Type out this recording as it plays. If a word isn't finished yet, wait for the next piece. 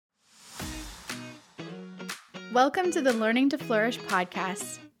Welcome to the Learning to Flourish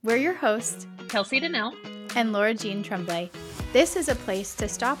podcast. We're your hosts, Kelsey Donnell and Laura Jean Tremblay. This is a place to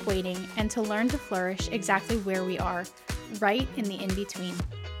stop waiting and to learn to flourish exactly where we are, right in the in-between.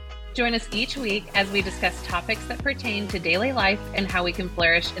 Join us each week as we discuss topics that pertain to daily life and how we can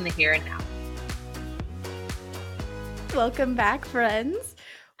flourish in the here and now. Welcome back, friends.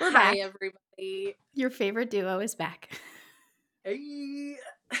 We're Hi, back. everybody. Your favorite duo is back. Hey.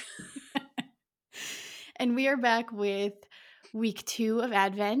 And we are back with week 2 of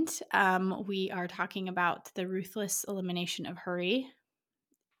Advent. We are talking about the Ruthless Elimination of Hurry.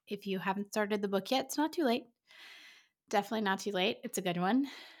 If you haven't started the book yet, it's not too late. Definitely not too late. It's a good one.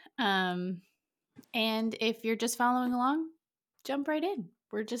 And if you're just following along, jump right in.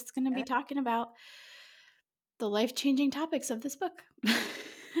 We're just going to be talking about the life-changing topics of this book.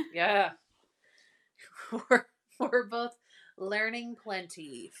 Yeah. We're both learning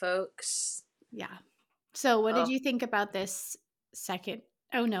plenty, folks. Yeah. So what did you think about this second?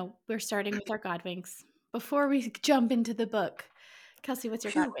 Oh, no. We're starting with our Godwinks. Before we jump into the book, Kelsey, what's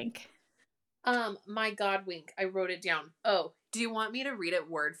your Godwink? My Godwink, I wrote it down. Oh, do you want me to read it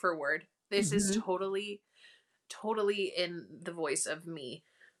word for word? This is totally in the voice of me.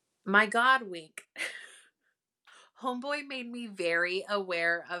 My Godwink. Homeboy made me very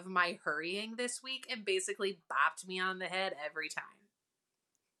aware of my hurrying this week and basically bopped me on the head every time.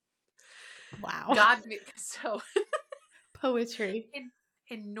 Wow. So Poetry.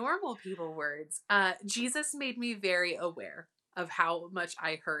 In normal people words, Jesus made me very aware of how much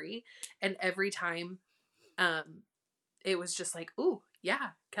I hurry. And every time it was just like, ooh,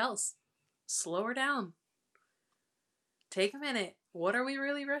 yeah, Kels, slow her down. Take a minute. What are we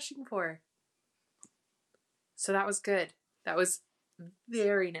really rushing for? So that was good. That was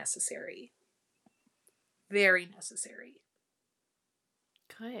very necessary. Very necessary.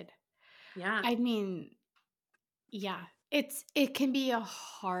 Good. Yeah. I mean, yeah. It can be a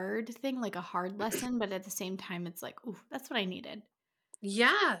hard thing, like a hard lesson, but at the same time, it's like, ooh, that's what I needed.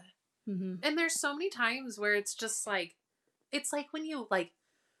 Yeah. Mm-hmm. And there's so many times where it's just like, it's like when you like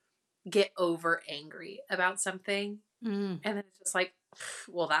get over angry about something and then it's just like,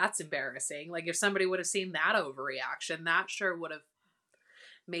 well, that's embarrassing. Like if somebody would have seen that overreaction, that sure would have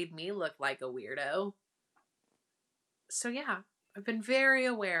made me look like a weirdo. So yeah, I've been very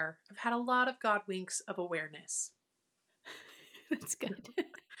aware. I've had a lot of God winks of awareness. That's good.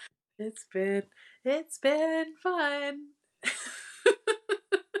 It's been fun.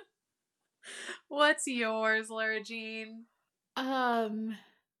 What's yours, Laura Jean?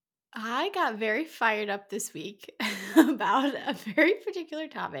 I got very fired up this week about a very particular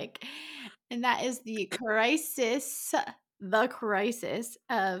topic, and that is the crisis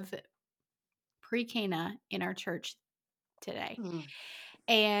of pre-Cana in our church today.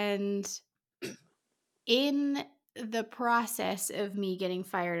 And in the process of me getting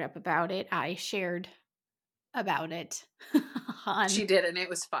fired up about it, I shared about it She did, and it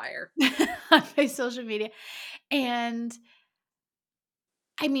was fire. on my social media. And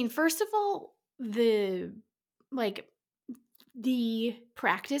I mean, first of all, the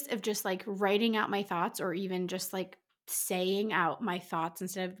practice of just like writing out my thoughts or even just like saying out my thoughts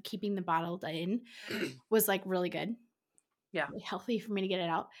instead of keeping them bottled in was like really good. Yeah. Really healthy for me to get it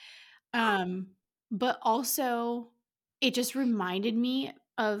out. But also it just reminded me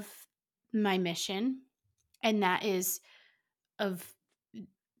of my mission, and that is of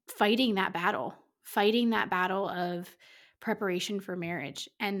fighting that battle of preparation for marriage.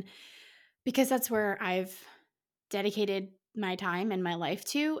 And because that's where I've dedicated my time and my life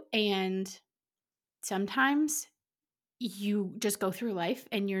to. And sometimes you just go through life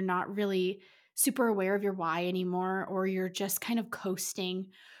and you're not really super aware of your why anymore, or you're just kind of coasting,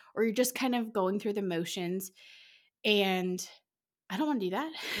 or you're just kind of going through the motions. And I don't want to do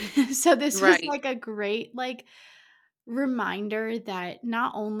that. So this was like a great like reminder that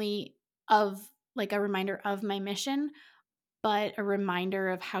not only of like a reminder of my mission, but a reminder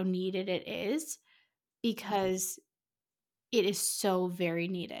of how needed it is, because it is so very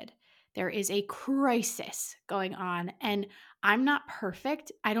needed. There is a crisis going on, and I'm not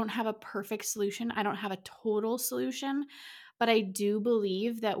perfect. I don't have a perfect solution. I don't have a total solution, but I do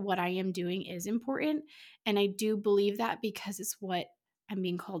believe that what I am doing is important, and I do believe that because it's what I'm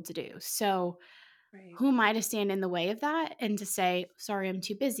being called to do. So who am I to stand in the way of that and to say, sorry, I'm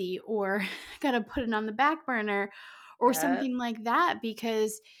too busy, or got to put it on the back burner or something like that,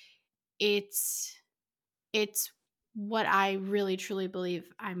 because it's what I really truly believe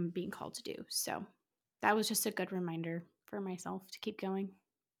I'm being called to do. So that was just a good reminder for myself to keep going.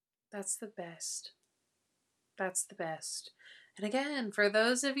 That's the best. That's the best. And again, for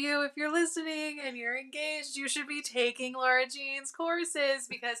those of you, if you're listening and you're engaged, you should be taking Laura Jean's courses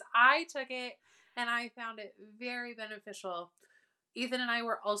because I took it and I found it very beneficial. Ethan and I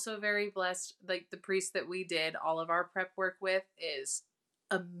were also very blessed. Like the priest that we did all of our prep work with is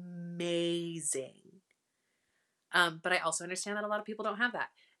amazing. But I also understand that a lot of people don't have that.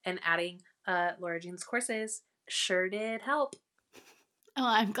 And adding Laura Jean's courses sure did help. Oh,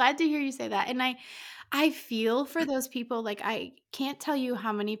 I'm glad to hear you say that. And I feel for those people. Like I can't tell you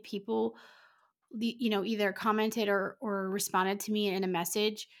how many people either commented or responded to me in a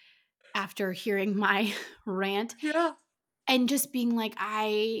message after hearing my rant Yeah. and just being like,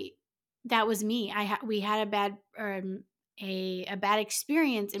 I that was me. We had a bad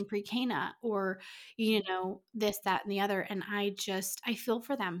experience in pre-Cana or this, that, and the other. And I feel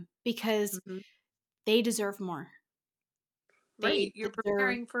for them because Mm-hmm. they deserve more. Right. They You're deserve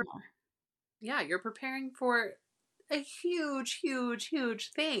preparing for, more. yeah, you're preparing for a huge, huge,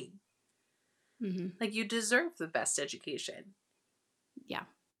 huge thing. Mhm. Like you deserve the best education. Yeah.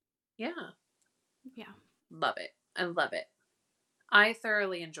 Yeah. Yeah. Love it. I love it. I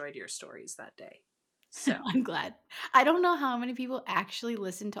thoroughly enjoyed your stories that day. So, I'm glad. I don't know how many people actually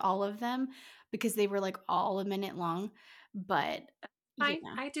listened to all of them because they were, like, all a minute long, but, fine.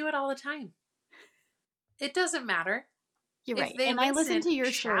 yeah, I do it all the time. It doesn't matter. you're If right, they and I listened listen, to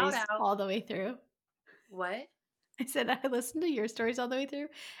your shout stories out. all the way through. What? I said I listened to your stories all the way through,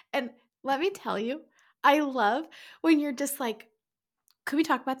 and let me tell you, I love when you're just like, "Could we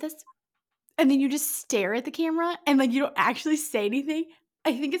talk about this?" And then you just stare at the camera and, like, you don't actually say anything.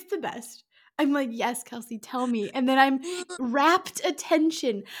 I think it's the best. I'm like, "Yes, Kelsey, tell me." And then I'm rapt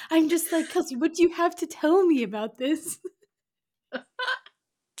attention. I'm just like, "Kelsey, what do you have to tell me about this?"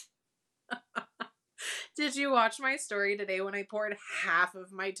 Did you watch my story today when I poured half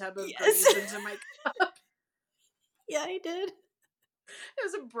of my tub of Yes. greens into my cup? Yeah, I did. It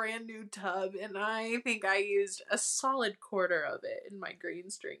was a brand new tub, and I think I used a solid quarter of it in my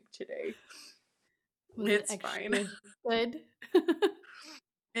greens drink today. Was it It's fine. extra good?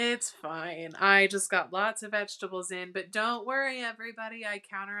 It's fine. I just got lots of vegetables in, but don't worry, everybody. I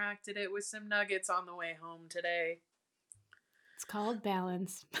counteracted it with some nuggets on the way home today. It's called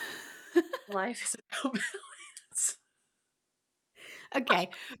balance. Life is about balance. Okay,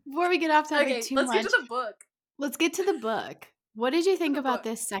 before we get off topic Okay, too let's get to much, the book. let's get to the book. What did you To think the about book.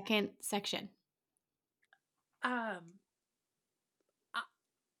 this second section? Um, a,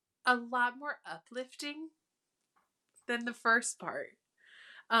 a lot more uplifting than the first part.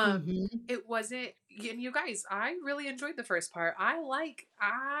 Mhm. It wasn't, and you guys, I really enjoyed the first part.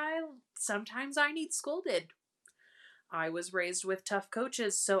 I sometimes I need scolded. I was raised with tough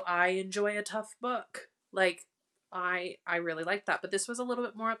coaches, so I enjoy a tough book. Like I really like that, but this was a little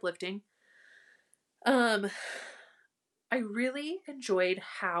bit more uplifting. Um I really enjoyed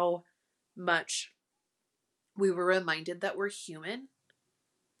how much we were reminded that we're human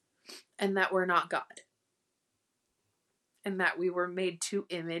and that we're not God and that we were made to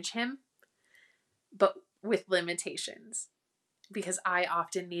image him but with limitations because I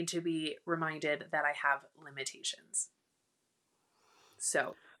often need to be reminded that I have limitations.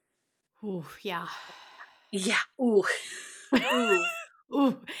 So, Ooh, yeah. yeah. Ooh. Ooh.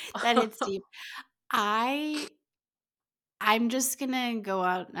 Ooh, that hits deep. I I'm just gonna go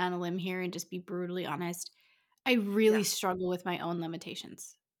out on a limb here and just be brutally honest. I really Yeah. struggle with my own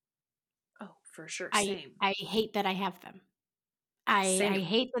limitations. Oh, for sure. I Same. I hate that I have them. I Same.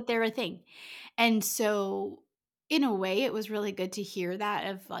 hate that they're a thing. And so, in a way, it was really good to hear that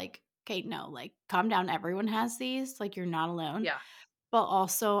of like, "Okay, no, like, calm down, everyone has these, like, you're not alone." Yeah. But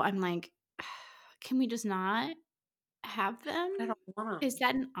also, I'm like, "Can we just not have I them? don't want Is them.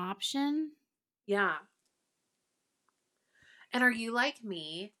 that an option?" Yeah. And are you like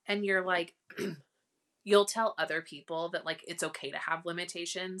me and you're like, you'll tell other people that like it's okay to have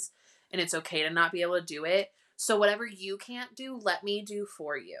limitations and it's okay to not be able to do it. So whatever you can't do, let me do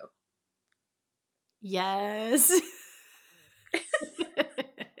for you. Yes.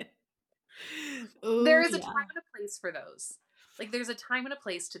 There Oh, is a yeah. time and a place for those. Like there's a time and a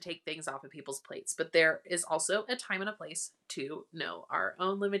place to take things off of people's plates, but there is also a time and a place to know our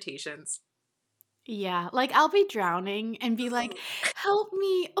own limitations. Yeah, like, I'll be drowning and be like, "Help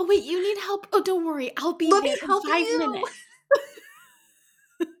me. Oh, wait, you need help? Oh, don't worry. I'll be Let me there in help 5 you. minutes."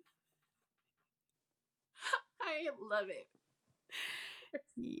 I love it.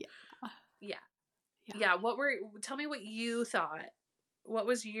 Yeah, Yeah. yeah. Yeah, tell me what you thought. What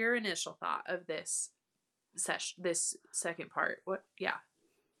was your initial thought of this second part? What yeah.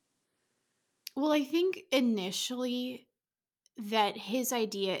 Well, I think initially that his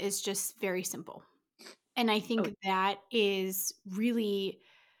idea is just very simple. And I Oh, think that is really,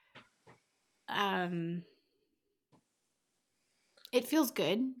 um it feels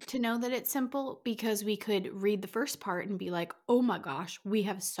good to know that it's simple because we could read the first part and be like, "Oh my gosh, we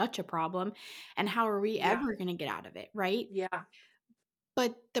have such a problem, and how are we yeah. ever gonna get out of it?" Right? Yeah.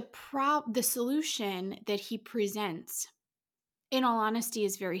 But the solution that he presents, in all honesty,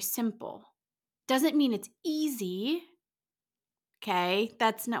 is very simple. Doesn't mean it's easy, okay?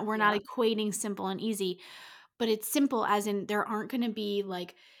 That's not we're not Yeah. equating simple and easy, but it's simple as in there aren't gonna be,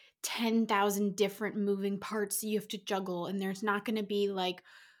 like, 10,000 different moving parts that you have to juggle, and there's not gonna be, like,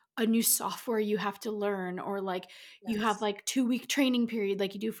 a new software you have to learn, or, like, you have, Yes. like, 2-week training period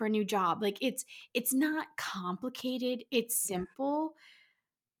like you do for a new job. Like, it's not complicated, it's Yeah. simple,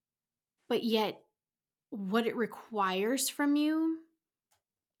 but yet what it requires from you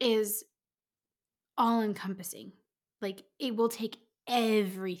is all encompassing. Like, it will take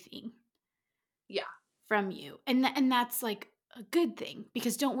everything Yeah. from you. And that's, like, a good thing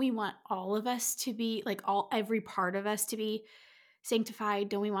because don't we want all of us to be like, all every part of us to be sanctified?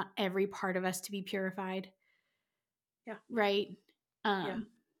 Don't we want every part of us to be purified, Yeah. right? Yeah. Um,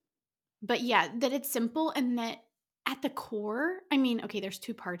 but yeah, that it's simple and that at the core, I mean, okay, there's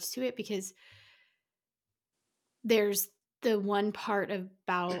 2 parts to it because there's the one part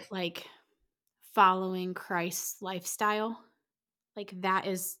about, like, following Christ's lifestyle. Like,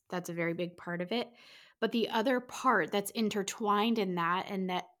 that's a very big part of it. But the other part that's intertwined in that and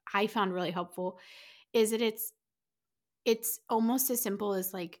that I found really helpful is that it's almost as simple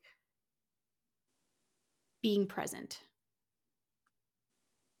as, like, being present.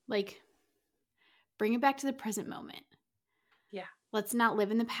 Like, bring it back to the present moment. Yeah. Let's not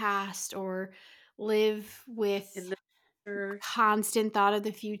live in the past or live with In the future. constant thought of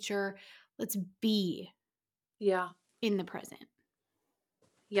the future. Let's be Yeah. in the present.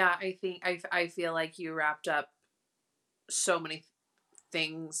 Yeah. I think I feel like you wrapped up so many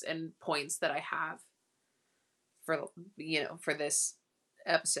things and points that I have for for this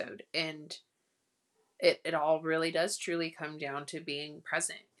episode, and it all really does truly come down to being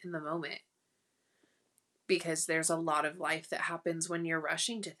present in the moment, because there's a lot of life that happens when you're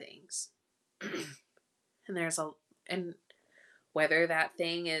rushing to things. and there's a and whether that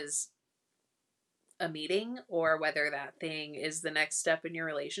thing is a meeting or whether that thing is the next step in your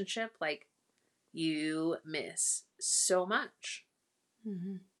relationship, like, you miss so much.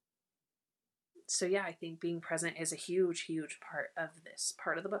 Mhm. So yeah, I think being present is a huge part of this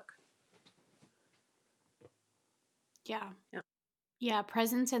part of the book. Yeah. Yeah. Yeah,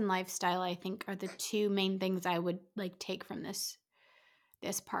 presence and lifestyle, I think, are the 2 main things I would, like, take from this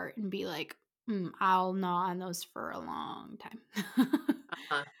part and be like, I'll gnaw on those for a long time."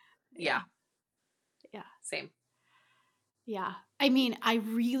 Uh-huh. Yeah, Yeah. yeah, Same. yeah. I mean, I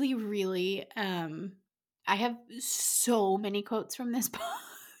really, really, I have so many quotes from this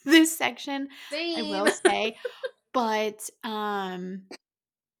this section, I Same. will say, but,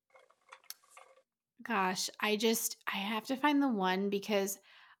 gosh, I have to find the one because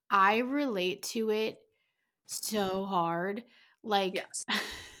I relate to it so hard. Like, Yes.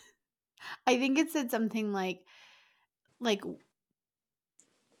 I think it said something like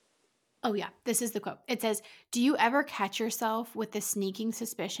oh yeah, this is the quote. It says, "Do you ever catch yourself with the sneaking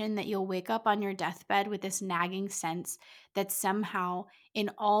suspicion that you'll wake up on your deathbed with this nagging sense that somehow in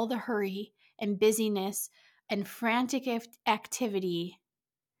all the hurry and busyness and frantic activity,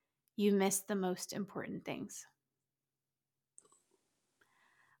 you missed the most important things?"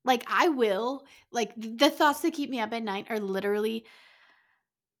 Like, I will. Like, the thoughts that keep me up at night are literally,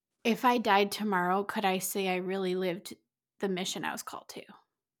 if I died tomorrow, could I say I really lived the mission I was called to?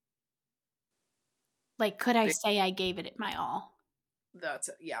 Like, could I There- say I gave it my all? That's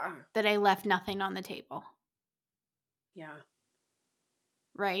yeah. That I left nothing on the table, Yeah.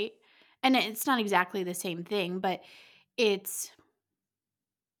 right? And it's not exactly the same thing, but it's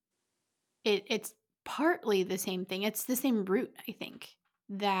it's partly the same thing. It's the same root, I think,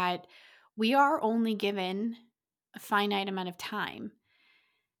 that we are only given a finite amount of time,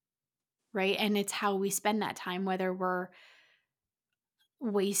 right? And it's how we spend that time, whether we're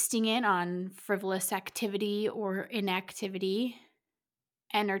wasting it on frivolous activity or inactivity,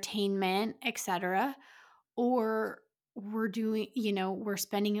 entertainment, etc., or we're doing, we're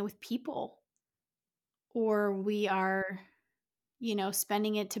spending it with people, or we are,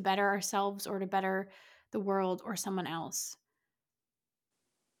 spending it to better ourselves or to better the world or someone else.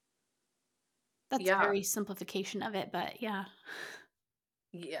 That's a Yeah. very simplification of it, but yeah.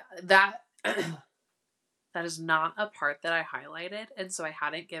 Yeah. That that is not a part that I highlighted, and so I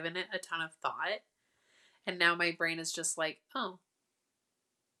hadn't given it a ton of thought. And now my brain is just like, oh,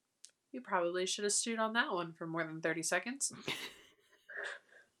 You probably should have stewed on that one for more than 30 seconds.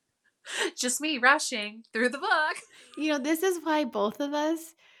 Just me rushing through the book. This is why both of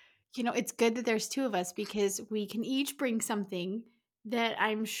us, it's good that there's two of us because we can each bring something that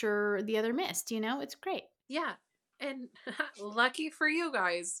I'm sure the other missed, It's great. Yeah. And lucky for you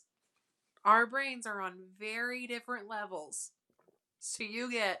guys, our brains are on very different levels. So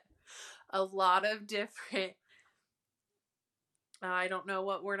you get a lot of different, I don't know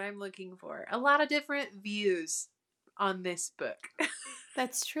what word I'm looking for, a lot of different views on this book.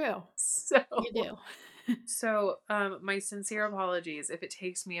 That's true. You So, do. my sincere apologies if it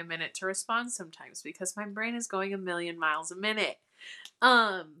takes me a minute to respond sometimes because my brain is going a million miles a minute.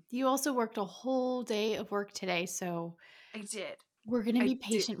 Um, You also worked a whole day of work today, so I did. we're gonna I be did.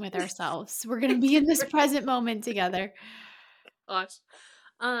 patient with ourselves. We're gonna I be did. in this present moment together. Gosh.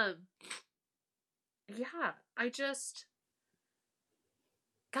 Um, yeah, I just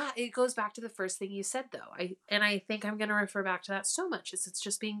God, it goes back to the first thing you said though. I think I'm gonna refer back to that so much. It's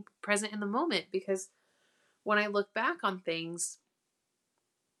just being present in the moment because when I look back on things,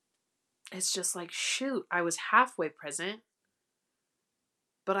 it's just like, shoot, I was halfway present,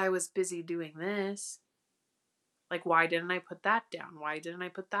 but I was busy doing this. Like, why didn't I put that down? Why didn't I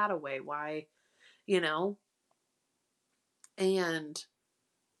put that away? Why, you know? And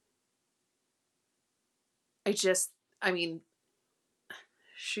I just, I mean,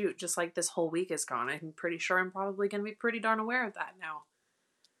 shoot, just like this whole week is gone, I'm pretty sure I'm probably going to be pretty darn aware of that now.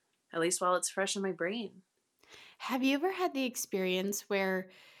 At least while it's fresh in my brain. Have you ever had the experience where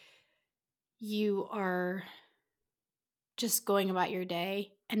you are just going about your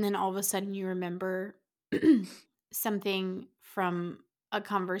day and then all of a sudden you remember something from a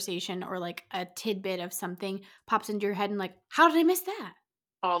conversation or like a tidbit of something pops into your head and like, how did I miss that?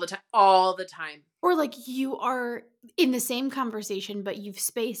 All the time. All the time. Or like you are in the same conversation, but you've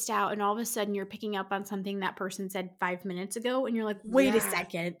spaced out and all of a sudden you're picking up on something that person said 5 minutes ago and you're like, wait a Yeah.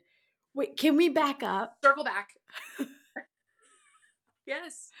 second. Wait, can we back up? Circle back.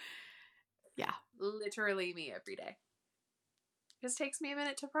 Yes. Yeah. Literally me every day. Just takes me a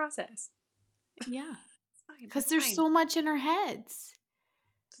minute to process. Yeah. It's fine. Because It's there's fine. so much in our heads.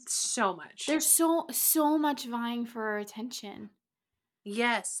 So much. There's so much vying for our attention.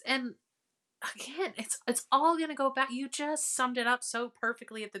 Yes. And again, it's all gonna go back. You just summed it up so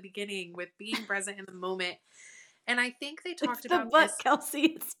perfectly at the beginning with being present in the moment. And I think they It's talked the about book, this, Kelsey.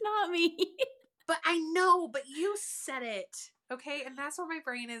 It's not me. but I know, but you said it. Okay, and that's where my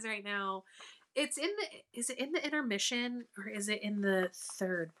brain is right now. It's in the is it in the intermission or is it in the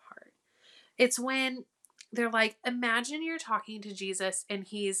third part? It's when they're like, imagine you're talking to Jesus and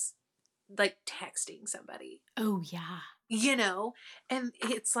he's like texting somebody, Oh, yeah. you know? And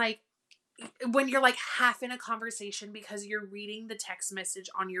it's like when you're like half in a conversation because you're reading the text message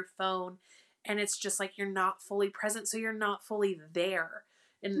on your phone and it's just like you're not fully present. So you're not fully there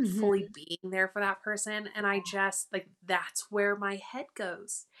and fully Mhm. being there for that person. And I just like, that's where my head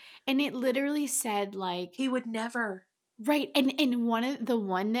goes. And it literally said, like He would never. right, and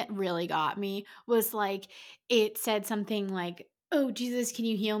one that really got me was, like, it said something like, "Oh, Jesus, can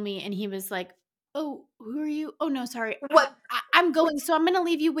you heal me?" And he was like, "Oh, who are you? Oh, no, sorry. What? I'm going, so I'm gonna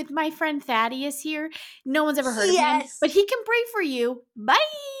leave you with my friend Thaddeus here. No one's ever heard of him, Yes. but he can pray for you. Bye.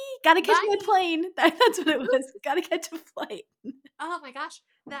 Gotta catch my Bye. plane." That's what it was. Gotta catch a flight. Oh my gosh.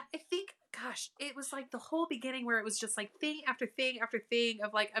 That I think, gosh, it was like the whole beginning where it was just like thing after thing after thing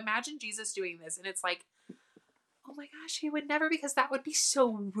of like, imagine Jesus doing this. And it's like, oh my gosh, he would never because that would be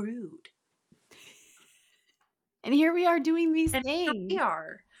so rude. And here we are doing these And here we things.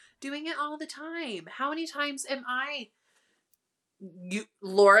 are doing it all the time. How many times am I? You,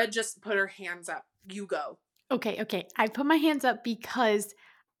 Laura just put her hands up. You go. Okay, okay. I put my hands up because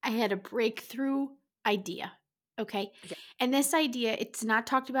I had a breakthrough idea. Okay. Yeah. And this idea, it's not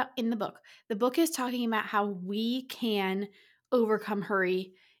talked about in the book. The book is talking about how we can overcome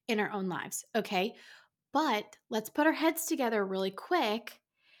hurry in our own lives. Okay. But let's put our heads together really quick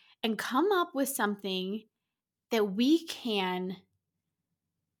and come up with something that we can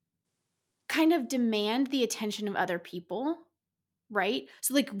kind of demand the attention of other people, right?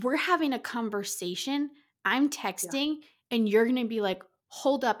 So, like, we're having a conversation, I'm Yeah. texting, and you're gonna be like,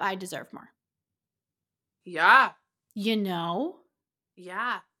 "Hold up, I deserve more." Yeah. You know?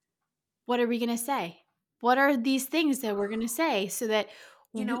 Yeah. What are we gonna say? What are these things that we're gonna say so that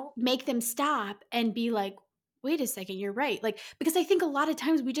You we know, make them stop and be like, "Wait a second, you're right." Like, because I think a lot of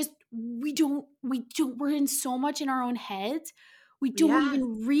times we're in so much in our own heads, we don't yeah.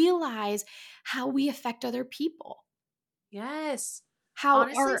 even realize how we affect other people. Yes. How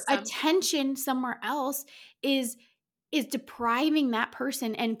Honestly, our attention somewhere else is is depriving that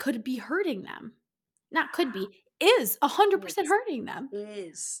person and could be hurting them. Not could be, is 100% Is. hurting them.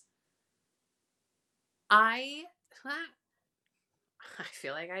 Is. I I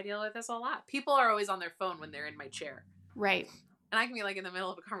feel like I deal with this a lot. People are always on their phone when they're in my chair. Right. And I can be like in the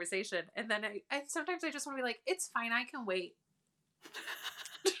middle of a conversation and then I sometimes I just want to be like, it's fine, I can wait.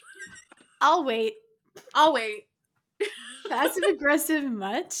 I'll wait. I'll wait. Passive aggressive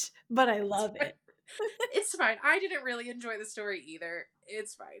much, but I It's love fine. it. It's fine. I didn't really enjoy the story either.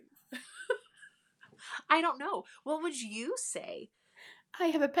 It's fine. I don't know. What would you say? I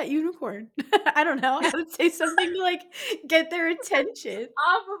have a pet unicorn. I don't know. I gotta say something to like get their attention.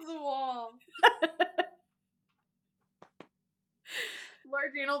 Off of the wall.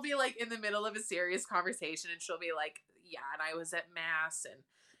 Laura Jane will be like in the middle of a serious conversation and she'll be like, yeah, and I was at mass and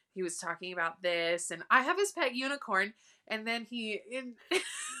he was talking about this and I have his pet unicorn and then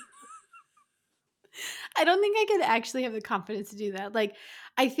I don't think I could actually have the confidence to do that. Like,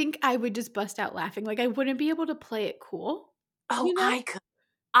 I think I would just bust out laughing. Like, I wouldn't be able to play it cool, oh, you know? I could.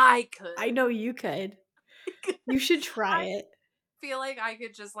 I I could. know you could. You should try I it. feel like I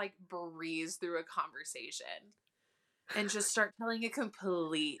could just like breeze through a conversation and just start telling a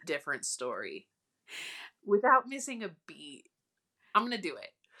complete different story without missing a beat. I'm going to do it.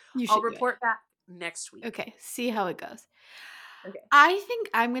 You I'll should do it. report back next week. Okay, see how it goes. Okay. I think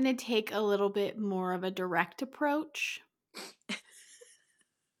I'm gonna take a little bit more of a direct approach.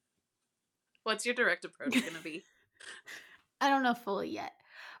 What's your direct approach going to be? I don't know fully yet,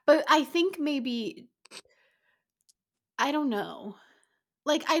 but I think maybe I don't know.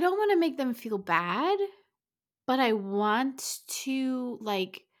 Like, I don't wanna make them feel bad, but I want to,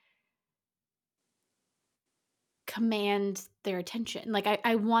 like, command their attention. Like,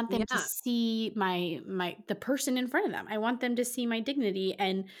 I want them to Yeah. see the person in front of them. I want them to see my dignity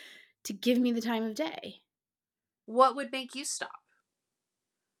and to give me the time of day. What would make you stop?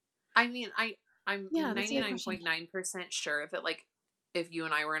 I mean, I'm Yeah, that's a good question. 99.9% sure that like if you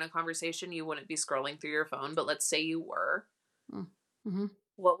and I were in a conversation, you wouldn't be scrolling through your phone, but let's say you were. Mm, mhm.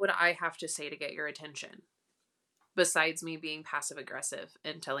 What would I have to say to get your attention? Besides me being passive aggressive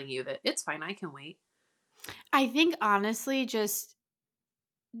and telling you that it's fine, I can wait. I think honestly, just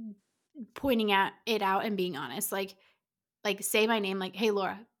pointing at it out and being honest, like say my name, like, "Hey,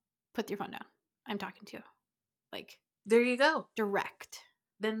 Laura, put your phone down. I'm talking to you." Like, There you go. direct.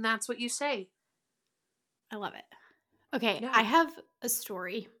 Then that's what you say. I love it. Okay, I Yeah. have a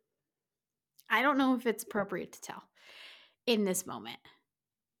story. I don't know if it's appropriate to tell in this moment,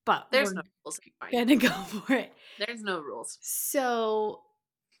 but There's we're no rules. It's fine. gonna go for it. There's no rules. So,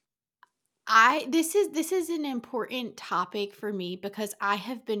 this is an important topic for me because I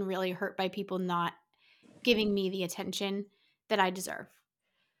have been really hurt by people not giving me the attention that I deserve.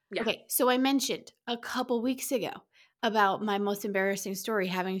 Yeah. Okay, so I mentioned a couple weeks ago about my most embarrassing story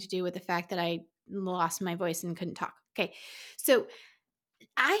having to do with the fact that I lost my voice and couldn't talk. Okay, so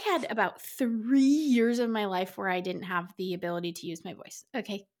I had about 3 years of my life where I didn't have the ability to use my voice.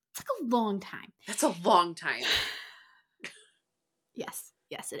 Okay, it's like a long time. That's a long time. Yes,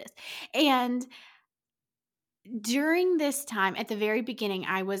 yes, it is. And during this time, at the very beginning,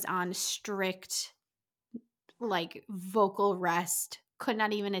 I was on strict, like, vocal rest, could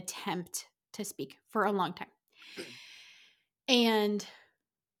not even attempt to speak for a long time. And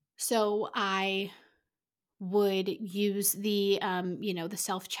so I would use the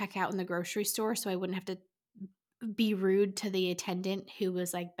self-checkout in the grocery store so I wouldn't have to be rude to the attendant who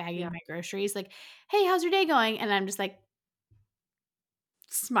was, like, bagging Yeah. my groceries, like, "Hey, how's your day going?" And I'm just, like,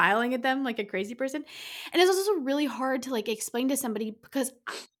 smiling at them like a crazy person. And it's also really hard to, like, explain to somebody because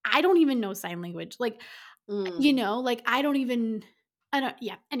I don't even know sign language. Like, Mm, like, I don't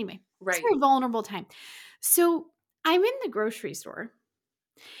yeah, anyway, it's a right. very vulnerable time. So, I'm in the grocery store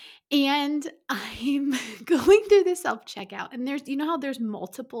and I'm going through the self-checkout, and there's how there's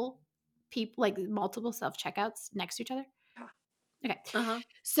multiple people like, multiple self-checkouts next to each other? Yeah. Okay. Uh-huh.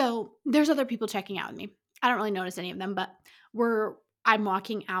 So, there's other people checking out with me. I don't really notice any of them, but I'm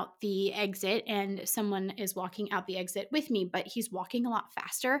walking out the exit, and someone is walking out the exit with me, but he's walking a lot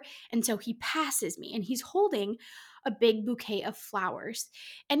faster, and so he passes me, and he's holding a big bouquet of flowers,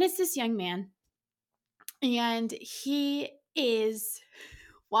 and it's this young man, and he is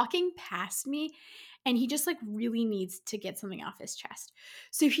walking past me and he just like really needs to get something off his chest.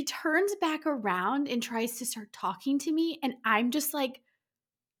 So he turns back around and tries to start talking to me and I'm just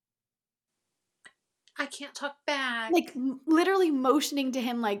I can't talk back. literally motioning to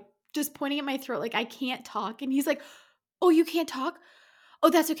him like just pointing at my throat like I can't talk and he's like, "Oh, you can't talk? Oh,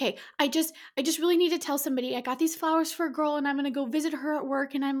 that's okay. I just really need to tell somebody I got these flowers for a girl and I'm going to go visit her at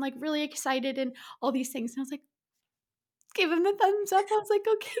work and I'm like really excited and all these things." And I was like, gave him the thumbs up. I was like,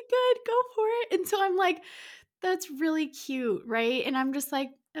 "Okay, good, go for it." And so I'm like, "That's really cute," right? And I'm just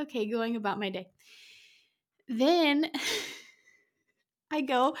like, "Okay," going about my day. Then I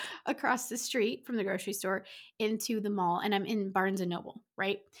go across the street from the grocery store into the mall, and I'm in Barnes& and Noble,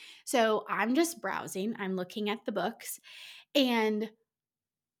 right? So I'm just browsing, I'm looking at the books, and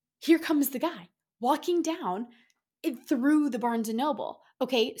here comes the guy walking down through the Barnes& and Noble.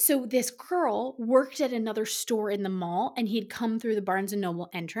 Okay, so this girl worked at another store in the mall, and he'd come through the Barnes& and Noble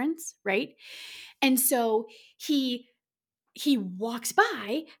entrance, right? And so he he walks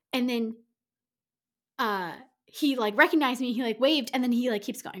by, and then uh he like recognized me, he like waved, and then he like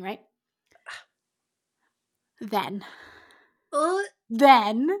keeps going, right? Then Uh,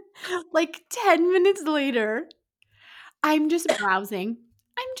 Then, like 10 minutes later, I'm just browsing.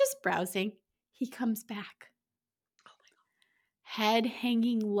 I'm just browsing. He comes back, head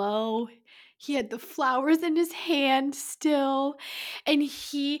hanging low. He had the flowers in his hand still, and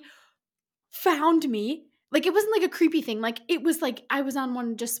he found me. Like, it wasn't like a creepy thing. Like, it was like I was on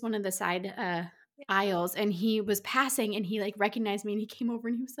one of the side yeah. aisles, and he was passing, and he like recognized me, and he came over,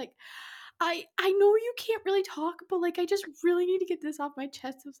 and he was like, I know you can't really talk, but like I just really need to get this off my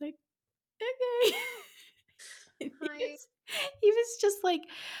chest. I was like, okay. And Hi. he was just like,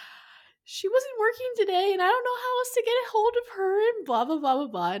 "She wasn't working today, and I don't know how else to get a hold of her," and blah, blah, blah, blah,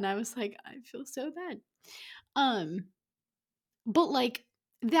 blah, and I was like, "I feel so bad." Um, but, like,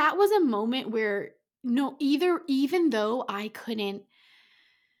 that was a moment where no either even though I couldn't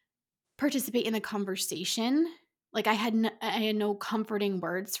participate in the conversation, like, I had no comforting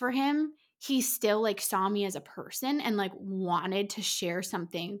words for him, he still, like, saw me as a person and, like, wanted to share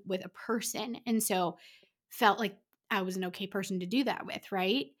something with a person, and so felt like I was an okay person to do that with,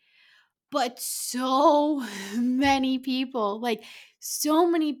 right? But so many people, like, so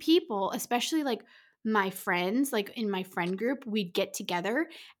many people, especially, like, my friends, like, in my friend group, we'd get together,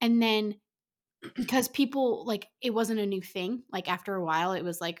 and then because people like, it wasn't a new thing, like, after a while, it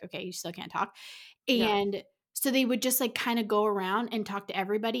was like, "Okay, you still can't talk," Yeah. and so they would just, like, kinda go around and talk to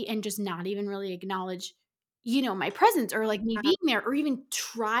everybody and just not even really acknowledge, my presence or, like, me being there or even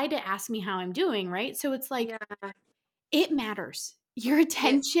try to ask me how I'm doing, right? So it's like, Yeah. it matters. Your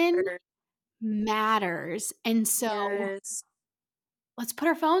It attention matters. matters, and so Yes. let's put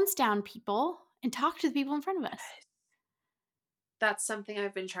our phones down, people, and talk to the people in front of us. That's something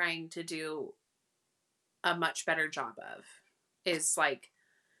I've been trying to do a much better job of, is like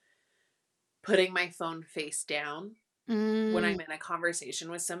putting my phone face down when Mm, I'm in a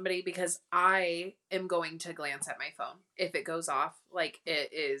conversation with somebody, because I am going to glance at my phone. If it goes off, like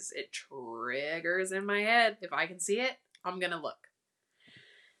it triggers in my head. If I can see it, I'm going to look.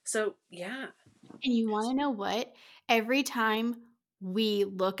 So, yeah. and you wanna know what? Every time we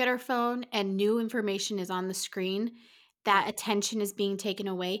look at our phone and new information is on the screen, Yeah. that attention is being taken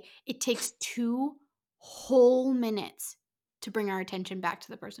away, it takes 2 whole minutes to bring our attention back to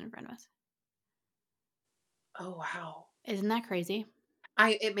the person in front of us. Oh, wow. Isn't that crazy?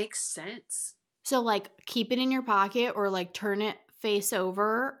 It makes sense. So, like, keep it in your pocket or, like, turn it face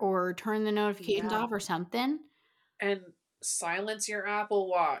over or turn the notifications Yeah. off or something. And silence your Apple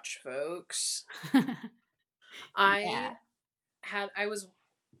Watch, folks. I Yeah. I was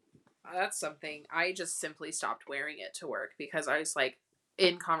that's something I just simply stopped wearing it to work, because I was like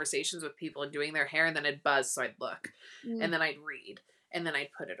in conversations with people and doing their hair, and then I'd buzz, so I'd look, and Mm, then I'd read, and then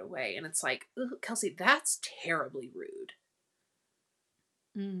I'd put it away. And it's like, "Ooh, Kelsey, that's terribly rude."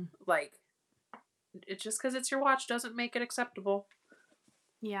 mm. Like, it just because it's your watch doesn't make it acceptable.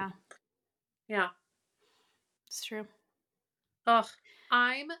 Yeah, Yeah. it's true. Ugh.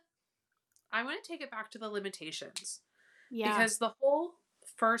 I'm I want to take it back to the limitations, Yeah. because the whole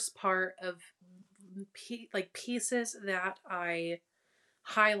first part of like pieces that I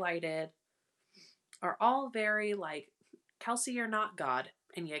highlighted are all very like, Kelsey, you're not God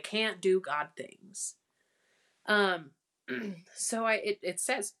and you can't do God things. Um so it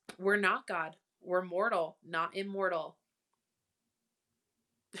says we're not God. We're mortal, not immortal.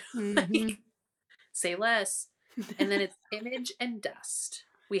 Like, Mhm. say less. And then it's image and dust.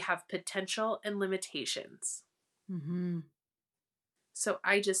 We have potential and limitations. Mhm. So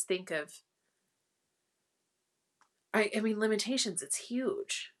I just think of I mean limitations, it's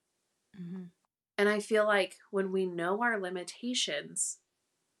huge. Mhm. And I feel like when we know our limitations,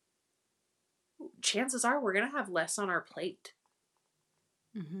 chances are we're going to have less on our plate.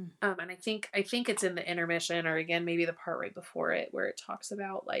 Mhm. And I think it's in the intermission, or again maybe the part right before it, where it talks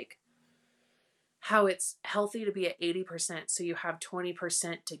about like how it's healthy to be at 80% so you have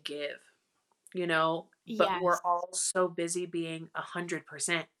 20% to give, but we're Yes. all so busy being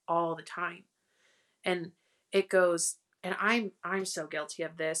 100% all the time. And it goes and I'm so guilty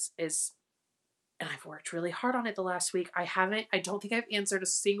of this, is and I've worked really hard on it the last week. I don't think I've answered a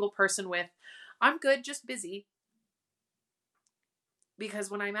single person with, I'm good, just busy. Because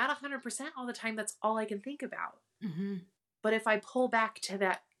when I'm at 100% all the time, that's all I can think about. Mhm. But if I pull back to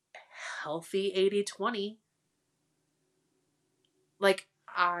that healthy 80/20, like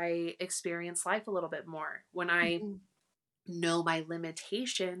I experience life a little bit more. When I Mhm. know my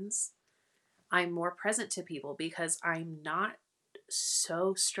limitations, I'm more present to people because I'm not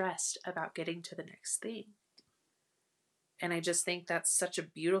so stressed about getting to the next thing. And I just think that's such a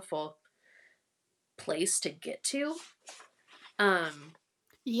beautiful place to get to. Um,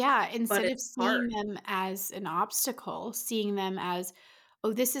 Yeah, but instead of it's seeing hard. them as an obstacle, seeing them as,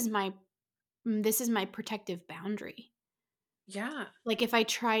 "Oh, this is my protective boundary." Yeah. Like, if I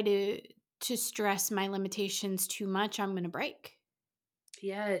try to stress my limitations too much, I'm gonna break.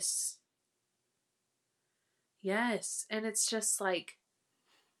 Yes. Yes. And it's just like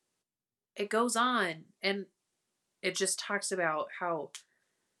it goes on and it just talks about how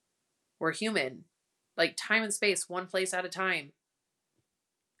we're human. Like time and space, one place at a time.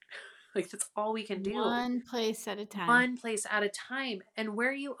 Like that's all we can do. One place at a time. One place at a time. And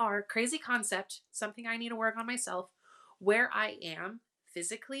where you are, crazy concept, something I need to work on myself. Where I am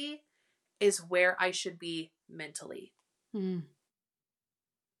physically is where I should be mentally. Mm,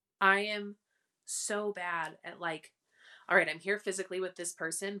 I am so bad at like, all right, I'm here physically with this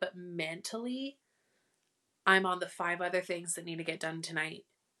person, but mentally, I'm on the five other things that need to get done tonight.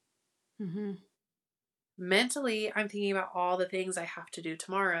 mhm, Mentally, I'm thinking about all the things I have to do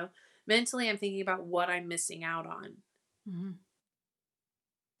tomorrow. Mentally, I'm thinking about what I'm missing out on. mhm.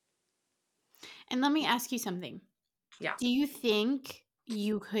 And let me ask you something. Yeah. Do you think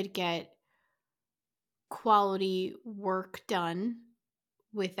you could get quality work done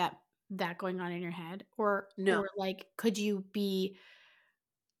with that going on in your head? No, Like, could you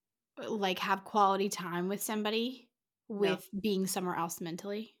like, have quality time with somebody no, with being somewhere else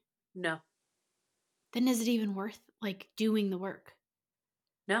mentally? no, Then is it even worth, like, doing the work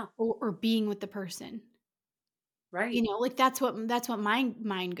no. or being with the person? Right, Like, that's what my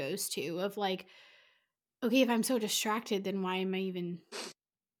mind goes to of, like, "Okay, if I'm so distracted, then why am I even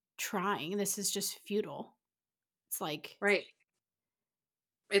trying? This is just futile." It's like, right.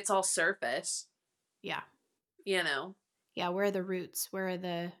 It's all surface, yeah. you know? Yeah, where are the roots? Where's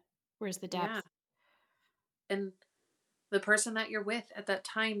the Yeah. depth? And the person that you're with at that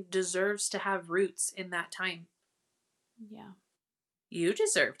time deserves to have roots in that time. Yeah, You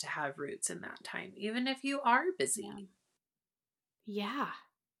deserve to have roots in that time, even if you are yeah. busy, Yeah,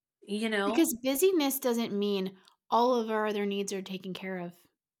 you know? because busyness doesn't mean all of our other needs are taken care of.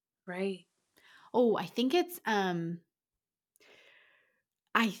 Right. Oh, I think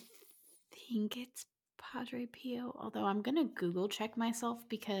it's Padre Pio, although I'm gonna Google check myself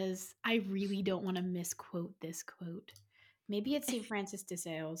because I really don't wanna misquote this quote. Maybe it's Saint Francis de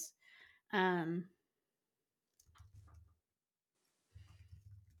Sales. Um,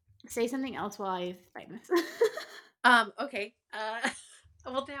 Say something else while I find this. Okay.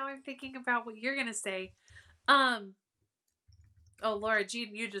 Well, now I'm thinking about what you're gonna say. Um, oh, Laura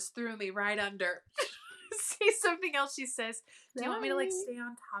Jean, you just threw me right under. Say something else she says. Do you want me to like Sorry. stay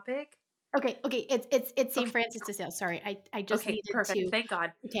on topic? Okay, it's Saint Okay. Francis de Sales, sorry, I just Okay, needed perfect. to. Thank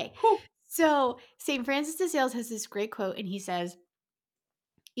God. Okay, Whew. so Saint Francis de Sales has this great quote, and he says,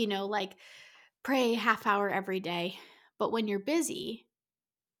 like, "Pray half hour every day, but when you're busy,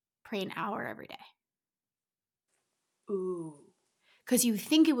 pray an hour every day." Ooh. Because you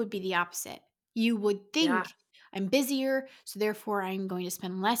think it would be the opposite. You would Yeah. think, "I'm busier, so therefore I'm going to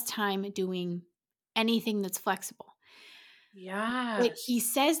spend less time doing anything that's flexible." But he Yes.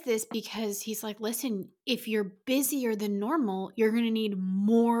 says this because he's like, "Listen, if you're busier than normal, you're gonna need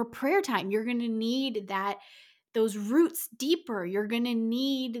more prayer time. You're gonna need those roots deeper. You're gonna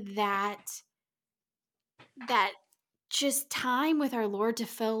need that just time with our Lord to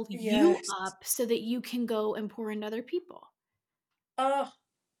fill you Yes. up so that you can go and pour into other people." Oh,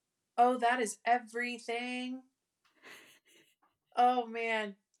 oh, that is everything. Oh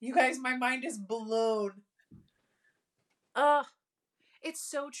man. You guys, my mind is blown. Oh, it's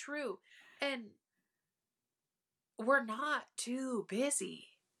so true. And we're not too busy.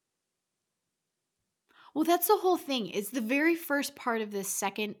 Well, that's the whole thing. Is the very first part of this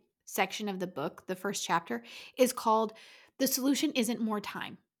second section of the book, the first chapter, is called "The Solution Isn't More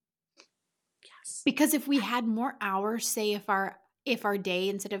Time." Yes. Because if we had more hours, say if our day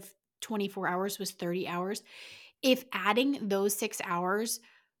instead of 24 hours was 30 hours, if adding those 6 hours,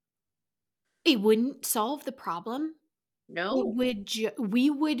 it wouldn't solve the problem. It No. would we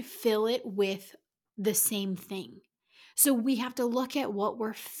would fill it with the same thing. So we have to look at what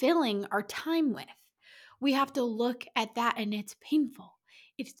we're filling our time with. We have to look at that, and it's painful.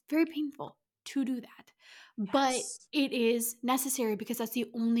 It's very painful to do that. But Yes. it is necessary because that's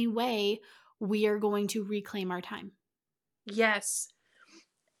the only way we are going to reclaim our time. Yes.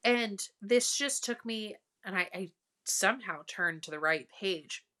 And this just took me, and I somehow turned to the right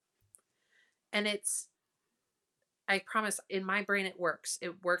page. And I promise in my brain it works.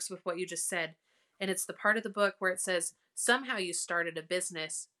 It works with what you just said. And it's the part of the book where it says, somehow you started a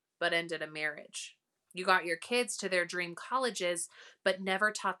business but ended a marriage. You got your kids to their dream colleges but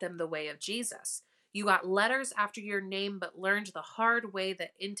never taught them the way of Jesus. You got letters after your name but learned the hard way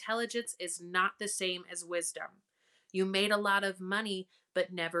that intelligence is not the same as wisdom. You made a lot of money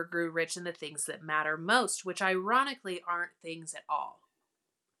but never grew rich in the things that matter most, which ironically aren't things at all.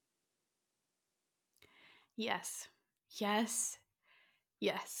 Yes. Yes.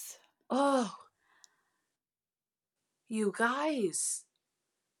 Yes. Oh, you guys.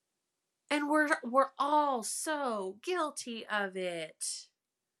 And we're all so guilty of it.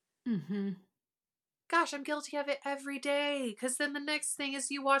 Mhm. Gosh, I'm guilty of it every day. Cause then the next thing is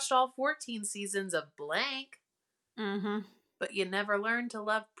you watched all 14 seasons of blank, Mhm. but you never learned to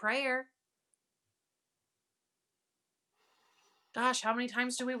love prayer. Gosh, how many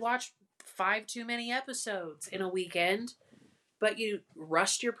times do we watch 5 too many episodes in a weekend? But you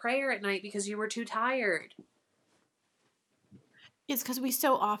rushed your prayer at night because you were too tired. It's because we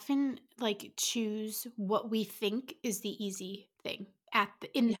so often, like, choose what we think is the easy thing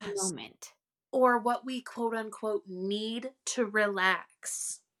in the Yes. moment. Or what we quote unquote need to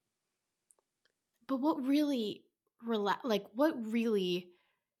relax. But what really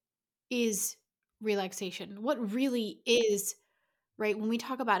is relaxation? What really is, right, when we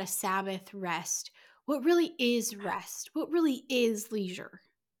talk about a Sabbath rest, what really is rest? What really is leisure?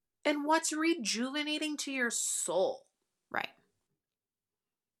 And what's rejuvenating to your soul? Right.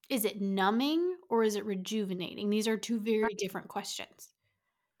 Is it numbing or is it rejuvenating? These are 2 very different questions.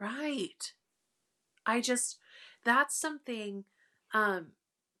 Right. I just that's something um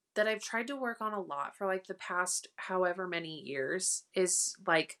that I've tried to work on a lot for like the past however many years is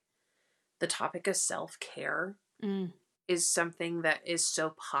like the topic of self-care Mm, is something that is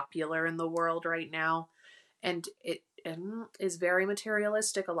so popular in the world right now and it is very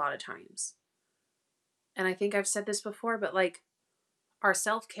materialistic a lot of times. And I think I've said this before but like our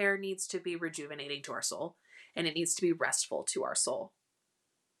self-care needs to be rejuvenating to our soul and it needs to be restful to our soul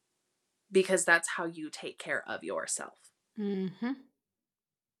because that's how you take care of yourself, mhm,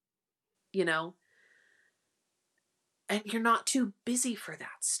 you know? And you're not too busy for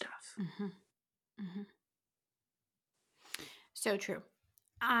that stuff. mhm, mhm. So true.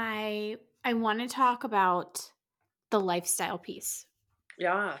 I wanna talk about the lifestyle piece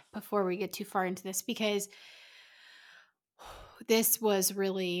Yeah. before we get too far into this because this was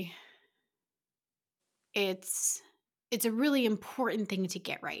really it's it's a really important thing to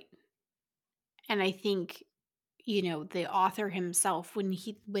get right. And I think, the author himself,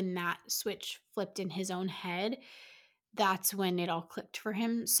 when that switch flipped in his own head, that's when it all clicked for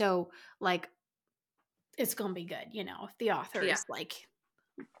him. So, like, it's gonna be good, if the author Yeah. is like,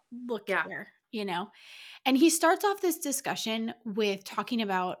 look Yeah. here, And he starts off this discussion with talking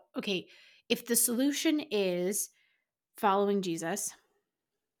about, okay, if the solution is following Jesus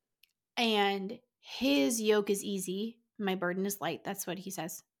and his yoke is easy, my burden is light. That's what he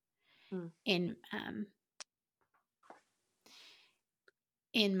says Mm.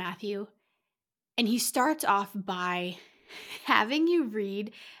 in Matthew. And he starts off by having you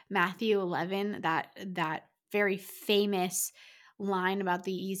read Matthew 11, that very famous line about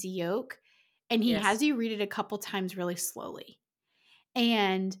the easy yoke, and he has Yes. you read it a couple times really slowly.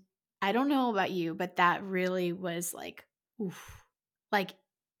 And I don't know about you, but that really was like, oof. Like,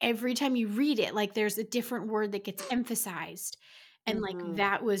 every time you read it, like, there's a different word that gets emphasized, and, like, Mhm.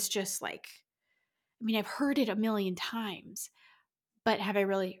 that was just like, I mean, I've heard it a million times, but have I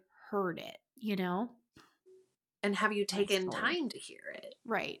really heard it, And have you My taken soul. time to hear it?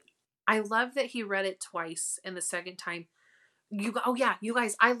 Right. I love that he read it twice and the second time oh yeah, you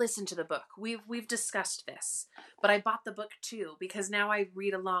guys, I listened to the book. We've discussed this. But I bought the book too because now I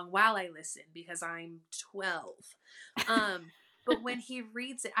read along while I listen because I'm 12. But when he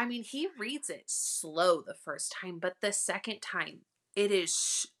reads it, I mean, he reads it slow the first time, but the second time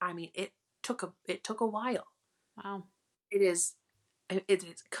I mean, it took a while. Wow. It is it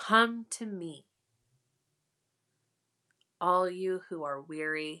is come to me, all you who are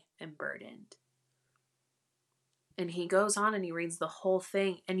weary and burdened. And he goes on and he reads the whole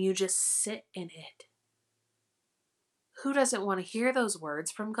thing and you just sit in it. Who doesn't want to hear those words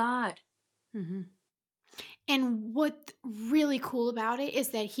from God? Mhm. And what's really cool about it is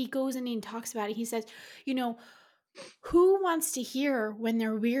that he goes in and talks about it. He says, you know, who wants to hear when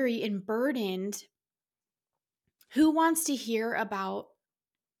they're weary and burdened? Who wants to hear about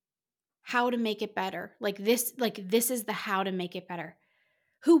how to make it better? Like this is the how to make it better.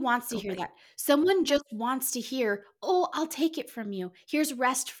 Who wants to hear Right. that? Someone just wants to hear, "Oh, I'll take it from you. Here's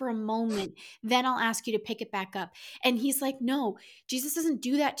rest for a moment, then I'll ask you to pick it back up." And he's like, "No, Jesus doesn't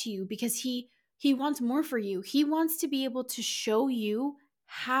do that to you because he wants more for you. He wants to be able to show you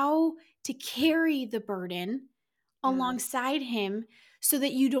how to carry the burden Yeah. alongside him so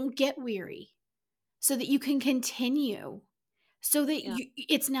that you don't get weary, so that you can continue, so that Yeah.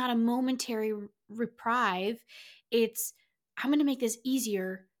 it's not a momentary reprieve. It's, I'm going to make this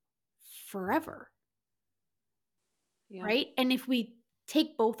easier forever, Yeah. right? And if we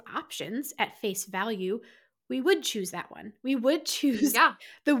take both options at face value, we would choose that one. We would choose Yeah.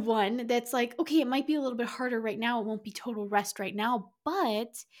 the one that's like, okay, it might be a little bit harder right now. It won't be total rest right now,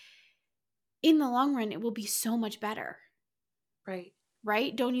 but in the long run, it will be so much better, Right.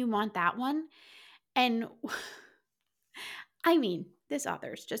 right? Don't you want that one? And I mean, this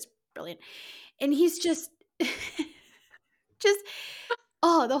author is just brilliant. And he's just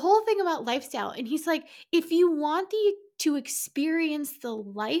oh, the whole thing about lifestyle. And he's like, if you want to experience the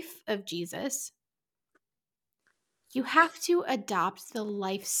life of Jesus, you have to adopt the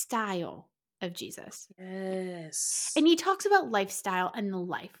lifestyle of Jesus. Yes. And he talks about lifestyle and the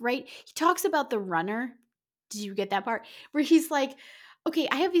life, right? He talks about the runner. Did you get that part? Where he's like, okay,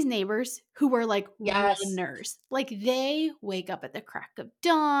 I have these neighbors who are like Yes. runners. Like they wake up at the crack of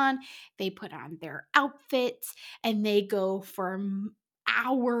dawn, they put on their outfits, and they go for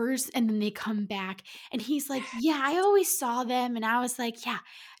hours and then they come back. And he's like, yeah, I always saw them. And I was like, yeah,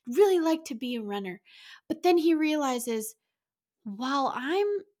 I'd really like to be a runner. But then he realizes, while I'm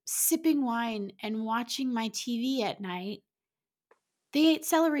sipping wine and watching my TV at night, they ate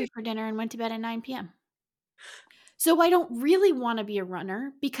celery for dinner and went to bed at 9 p.m. So I don't really want to be a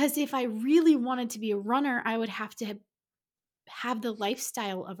runner because if I really wanted to be a runner, I would have to have the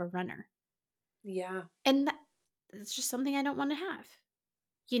lifestyle of a runner. Yeah. And that's just something I don't want to have.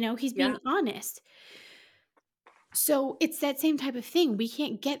 You know, he's Yeah. being honest. So it's that same type of thing. We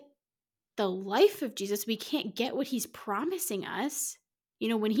can't get the life of Jesus. We can't get what he's promising us. You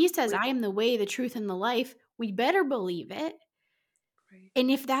know, when he says, We I am the way, the truth, and the life, we better believe it. right.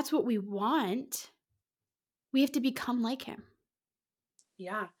 And if that's what we want, we have to become like him.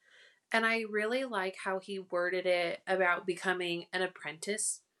 Yeah. And I really like how he worded it about becoming an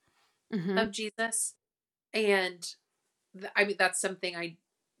apprentice Mhm. of Jesus. And I mean that's something I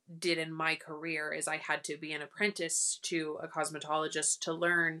did in my career is I had to be an apprentice to a cosmetologist to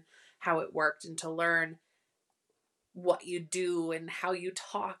learn how it worked and to learn what you do and how you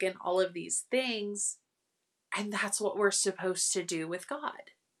talk and all of these things. And that's what we're supposed to do with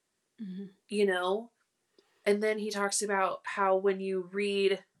God, Mhm. you know? And then he talks about how when you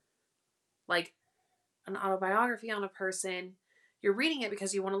read like an autobiography on a person, you're reading it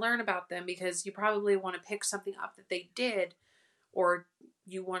because you want to learn about them, because you probably want to pick something up that they did, or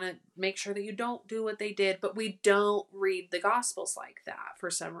you want to make sure that you don't do what they did. But we don't read the Gospels like that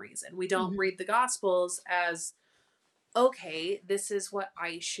for some reason. We don't Mhm. read the Gospels as, okay, this is what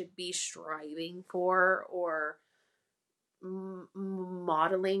I should be striving for or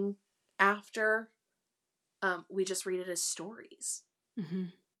modeling after. We just read it as stories.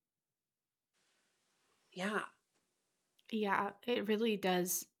 Mhm. Yeah. Yeah, it really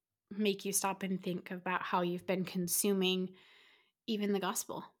does make you stop and think about how you've been consuming even the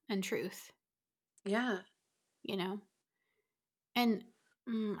gospel and truth, Yeah. you know? And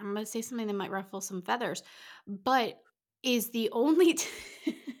I'm going to say something that might ruffle some feathers, but is the only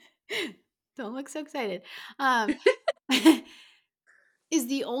don't look so excited. Um is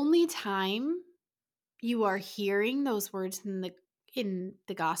the only time you are hearing those words in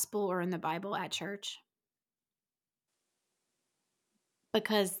the gospel or in the Bible at church,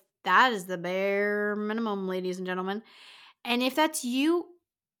 because that is the bare minimum, ladies and gentlemen. And if that's you,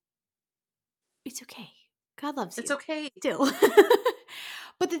 it's okay. God loves It's you okay. still.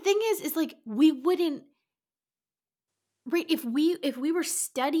 But the thing is like we wouldn't, right, if we were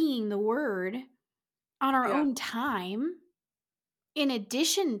studying the word on our Yeah. own time in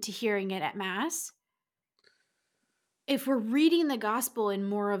addition to hearing it at mass, if we're reading the gospel in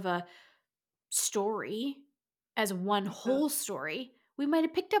more of a story as one Yeah. whole story, we might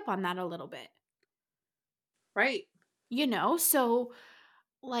have picked up on that a little bit. Right. You know? So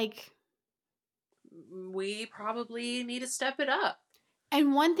like, We probably need to step it up.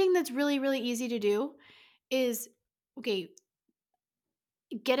 and one thing that's really really easy to do is, okay,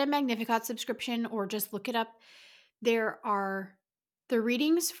 get a Magnificat subscription or just look it up. There are the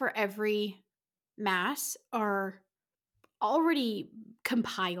readings for every mass are already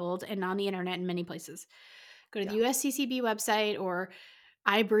compiled and on the internet in many places. Go to the Yeah. USCCB website or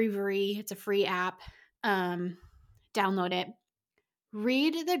iBreviary. It's a free app. Um, download it.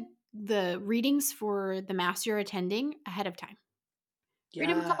 Read the readings for the mass you're attending ahead of time. Read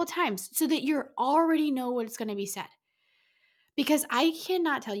them a Yeah. couple times so that you already know what it's going to be said. Because I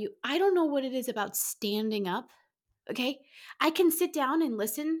cannot tell you, I don't know what it is about standing up. Okay, I can sit down and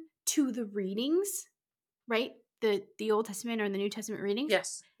listen to the readings, right? The Old Testament or the New Testament readings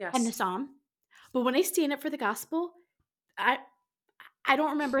Yes. and the Yes. Psalm. But when I stand up for the gospel, I I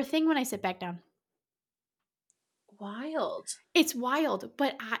don't remember a thing when I sit back down. Wild. It's wild,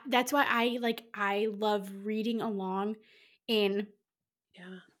 but that's why I love reading along in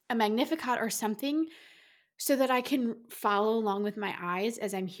Yeah. a Magnificat or something so that I can follow along with my eyes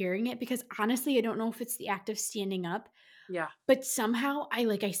as I'm hearing it because honestly, I don't know if it's the act of standing up, Yeah. but somehow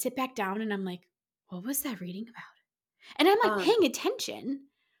I sit back down and I'm like, "What was that reading about?" And I'm like Um, paying attention,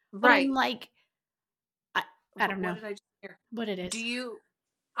 but I'm right. like, I I don't What know did I just hear? what it Do is. you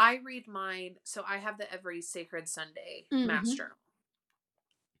I read mine, so I have the Every Sacred Sunday Mass Mhm. Journal.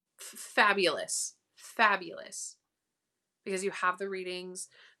 Fabulous. Fabulous. Because you have the readings,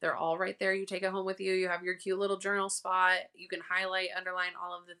 they're all right there. You take it home with you. You have your cute little journal spot. You can highlight, underline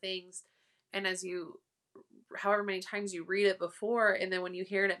all of the things. And as you, however many times you read it before, and then when you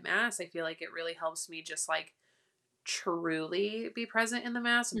hear it at Mass, I feel like it really helps me just like truly be present in the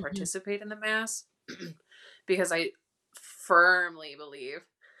Mass and Mhm. participate in the Mass. Because I firmly believe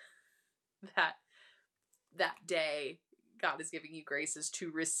that that day God is giving you graces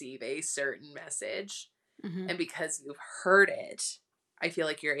to receive a certain message. Mhm. And because you've heard it, I feel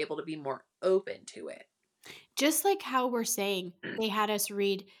like you're able to be more open to it. Just like how we're saying, they had us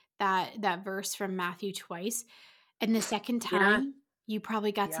read that verse from Matthew twice, and the second Yeah. time, you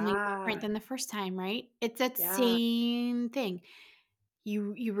probably got something different Yeah. than the first time, right? It's that Yeah. same thing.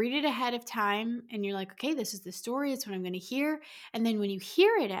 You read it ahead of time and you're like, "Okay, this is the story, it's what I'm gonna hear," and then when you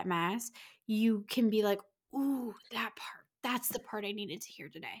hear it at mass, you can be like, "Ooh, that part. That's the part I needed to hear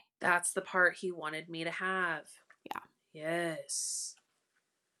today." That's the part he wanted me to have. Yeah, Yes.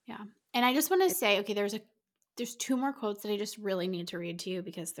 yeah, and I just wanna say, okay, there's 2 more quotes that I just really need to read to you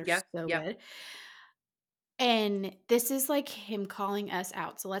because they're Yep. so Yep. good, and this is like him calling us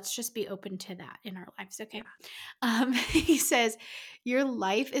out, so let's just be open to that in our lives, Yeah. okay? He says, "Your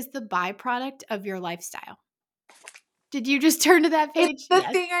life is the byproduct of your lifestyle." Did you just turn to that It's page? the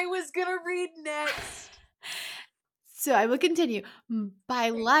Yes. thing I was going to read next. So I will continue. By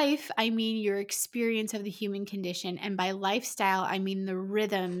Okay. life, I mean your experience of the human condition. And by lifestyle, I mean the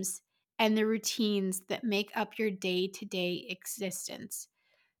rhythms and the routines that make up your day to day existence.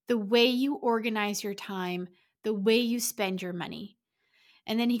 The way you organize your time, the way you spend your money.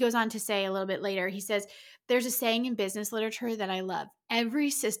 And then he goes on to say a little bit later, he says, there's a saying in business literature that I love. Every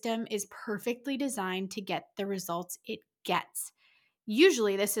system is perfectly designed to get the results it gets.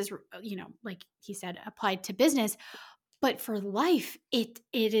 Usually, this is, like he said, applied to business, but for life, it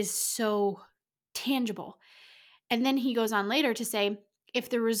is so tangible. And then he goes on later to say, if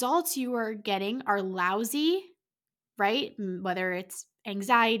the results you are getting are lousy, right? Whether it's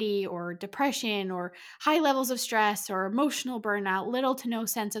anxiety or depression or high levels of stress or emotional burnout, little to no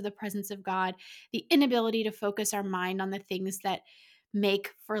sense of the presence of God, the inability to focus our mind on the things that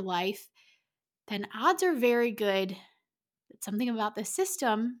make for life, then odds are very good that something about the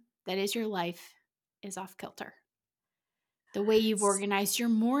system that is your life is off kilter. The way you've organized your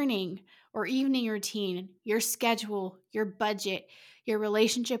morning or evening routine, your schedule, your budget, your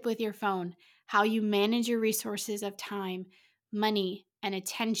relationship with your phone, how you manage your resources of time, money, and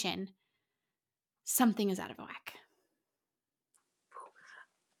attention, something is out of whack.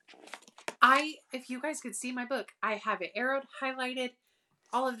 If you guys could see my book, I have it arrowed, highlighted,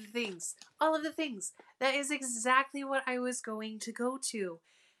 all of the things. All of the things. That is exactly what I was going to go to.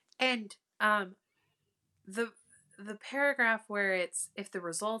 And the the paragraph where it's if the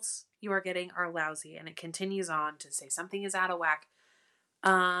results you are getting are lousy and it continues on to say something is out of whack.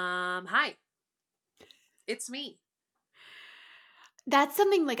 Hi, it's me. That's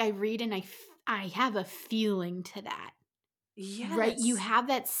something like I read and I have a feeling to that, right? You Yes. have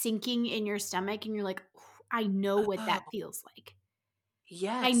that sinking in your stomach and you're like, "Ooh, I know what that Oh, feels like."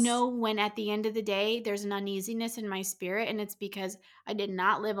 I yes. know when at the end of the day, there's an uneasiness in my spirit, and it's because I did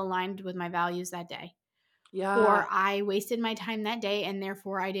not live aligned with my values that day. Or Yeah. I wasted my time that day, and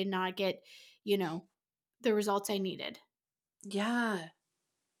therefore I did not get, you know, the results I needed. Yeah.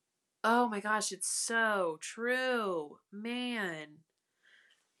 Oh my gosh, it's so true. Man.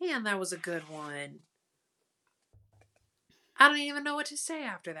 Man, that was a good one. I don't even know what to say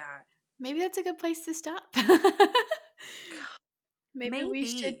after that. Maybe that's a good place to stop. Maybe we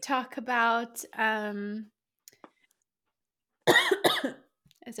should Maybe. talk about, as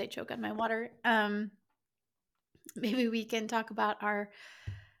I choke on my water, maybe we can talk about our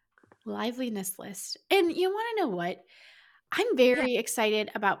liveliness list. And you want to know what? I'm Yeah, very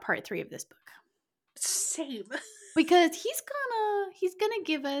excited about part 3 of this book same. because he's gonna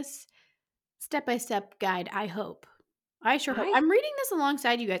give us step-by-step guide, I hope. I sure hope. I I'm reading this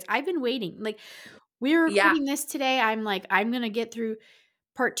alongside you guys. I've been waiting. Like, we were Yeah, recording this today. I'm like, I'm gonna get through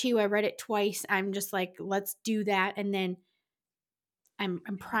part 2. I read it twice. I'm just like, let's do that, and then I'm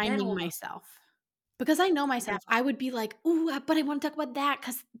then priming we'll move. myself. Because I know Yeah, myself. I would be like, "Ooh, but I wanna talk about that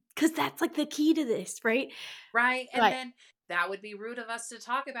because that's, like, the key to this," right? right. And But then that would be rude of us to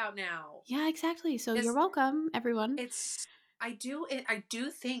talk about now. yeah, exactly. So you're Because welcome, everyone. it's I do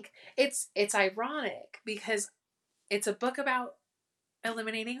think it's ironic because it's a book about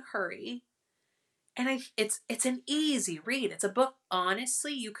eliminating hurry. And it's an easy read. It's a book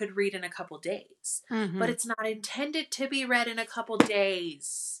honestly you could read in a couple days. But Mhm. it's not intended to be read in a couple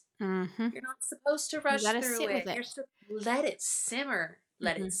days. Mhm. You're not supposed to You rush gotta through sit with it. it. Let it simmer.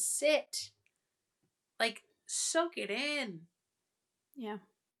 Let it Mhm. sit. Like soak it in. Yeah.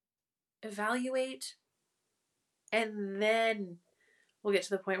 Evaluate, and then we'll get to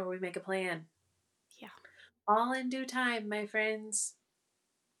the point where we make a plan. Yeah. All in due time, my friends.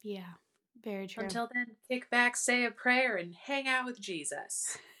 Yeah. Very true. Until then, kick back, say a prayer, and hang out with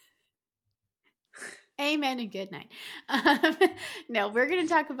Jesus. Amen and good night. Um, no, we're gonna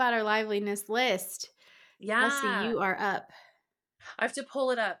talk about our liveliness list. Kelsey, Yeah. you are up. I have to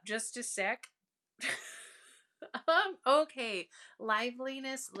pull it up just a sec. Okay.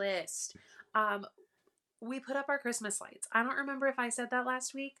 Liveliness list. Um, we put up our Christmas lights. I don't remember if I said that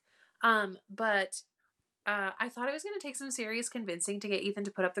last week. But I thought it was going to take some serious convincing to get Ethan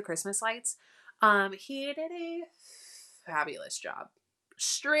to put up the Christmas lights. He did a fabulous job.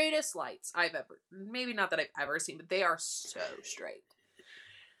 Straightest lights I've ever, maybe not that I've ever seen, but they are so straight.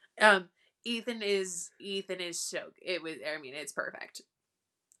 Um, Ethan is so, it was, I mean, it's perfect.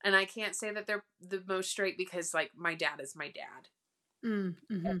 And I can't say that they're the most straight because like my dad is my dad Mhm.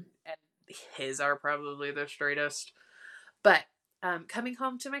 and his are probably the straightest. But coming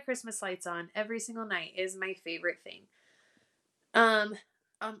home to my Christmas lights on every single night is my favorite thing. Um,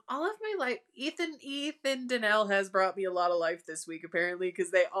 all of my life, Ethan Donnell has brought me a lot of life this week, apparently, because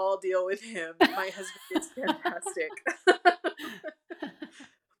they all deal with him. My husband is fantastic.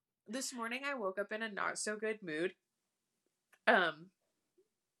 This morning, I woke up in a not so good mood. Um,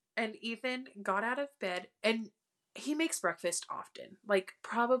 and Ethan got out of bed, and he makes breakfast often, like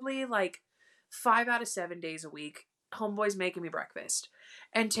probably like 5 out of 7 days a week. Homeboy's making me breakfast,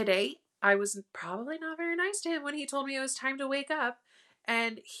 and today I was probably not very nice to him when he told me it was time to wake up.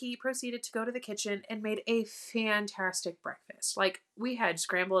 And he proceeded to go to the kitchen and made a fantastic breakfast. Like, we had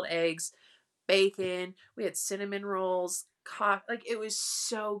scrambled eggs, bacon, we had cinnamon rolls, coffee. Like, it was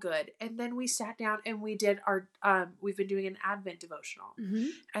so good. And then we sat down and we did our we've been doing an Advent devotional. Mhm.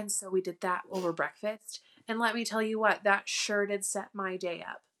 And so we did that over breakfast. And let me tell you what, that sure did set my day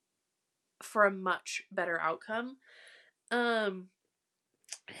up for a much better outcome. Um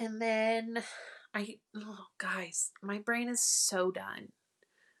and then oh guys, my brain is so done.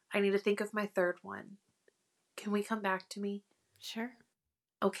 I need to think of my third one. Can we come back to me? Sure.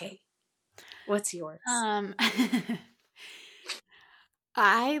 Okay. What's yours? Um,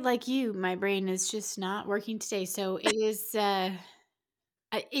 I, like you, my brain is just not working today. So it is,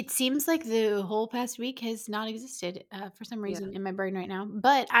 it seems like the whole past week has not existed for some Yeah. reason in my brain right now.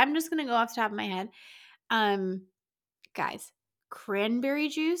 But I'm just going to go off the top of my head. Um, Guys, cranberry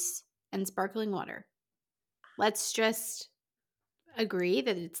juice and sparkling water. Let's just agree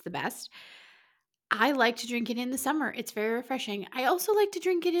that it's the best. I like to drink it in the summer. It's very refreshing. I also like to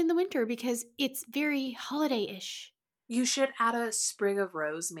drink it in the winter because it's very holiday-ish. You should add a sprig of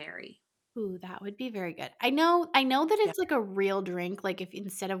rosemary. Ooh, that would be very good. I know that Yeah. it's like a real drink, like if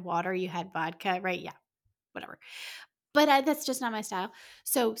instead of water you had vodka, right? Yeah, whatever. But that's just not my style.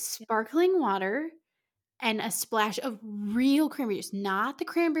 So Yeah. sparkling water and a splash of real cranberry juice, not the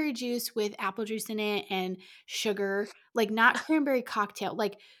cranberry juice with apple juice in it and sugar, like not cranberry cocktail,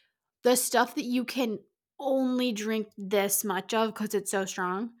 like the stuff that you can only drink this much of because it's so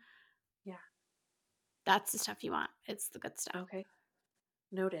strong. Yeah. That's the stuff you want. It's the good stuff. Okay.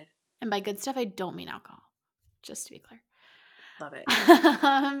 Noted. And by good stuff, I don't mean alcohol, just to be clear. Love it.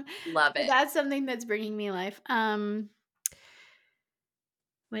 Um, Love so it. that's something that's bringing me life.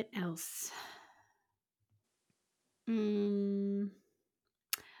 What else? Mm,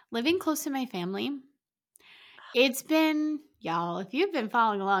 living close to my family, it's been, y'all, if you've been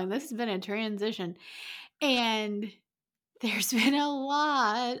following along, this has been a transition. And there's been a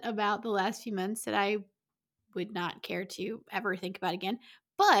lot about the last few months that I would not care to ever think about again.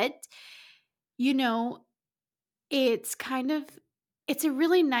 But, you know, it's kind of it's a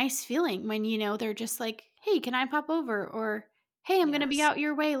really nice feeling when, they're just like, "Hey, can I pop over?" Or, "Hey, I'm gonna be Yes. out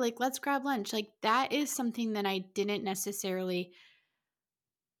your way, like, let's grab lunch." Like, that is something that I didn't necessarily,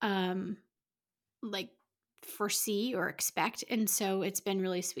 um, like, foresee or expect, and so it's been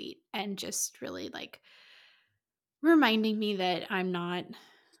really sweet and just really, like, reminding me that I'm not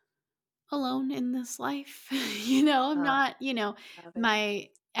alone in this life. I'm Oh, not, love it. my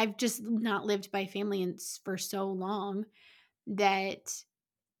I've just not lived by family for so long that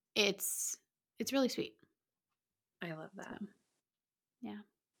it's it's really sweet. I love So, that. yeah.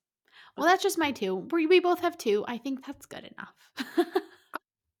 Well, that's just my 2. We both have 2. I think that's good enough.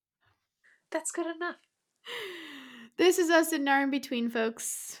 That's good enough. This is us in our in between,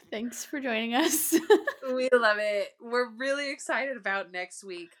 folks. Thanks for joining us. We love it. We're really excited about next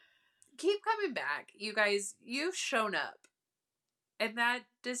week. Keep coming back. You guys, you've shown up, and that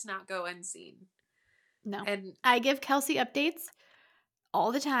does not go unseen. No. And I give Kelsey updates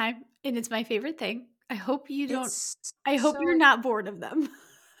all the time, and it's my favorite thing. it's I hope so you're not bored of them.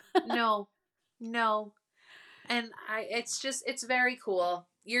 no, no. And it's very cool.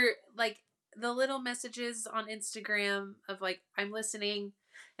 You're like the little messages on Instagram of like, I'm listening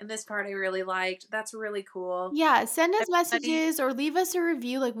and this part I really liked. That's really cool. Yeah, send us Everybody, messages or leave us a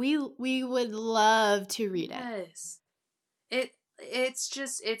review. Like, we would love to read it. yes.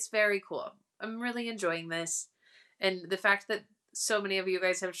 It's very cool. I'm really enjoying this. And the fact that so many of you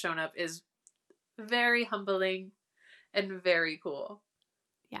guys have shown up is very humbling and very cool.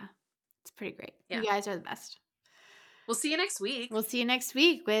 Yeah, it's pretty great. You Yeah. guys are the best. We'll see you next week. We'll see you next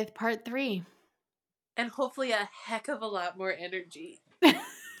week with part 3. And hopefully a heck of a lot more energy.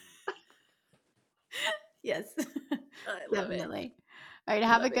 Yes, I love it. definitely. All right,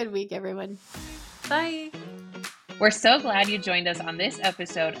 have a Love it. good week, everyone. Bye. We're so glad you joined us on this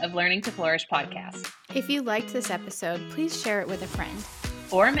episode of Learning to Flourish podcast. If you liked this episode, please share it with a friend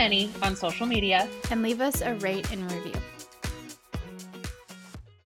Or many on social media. and leave us a rate and review.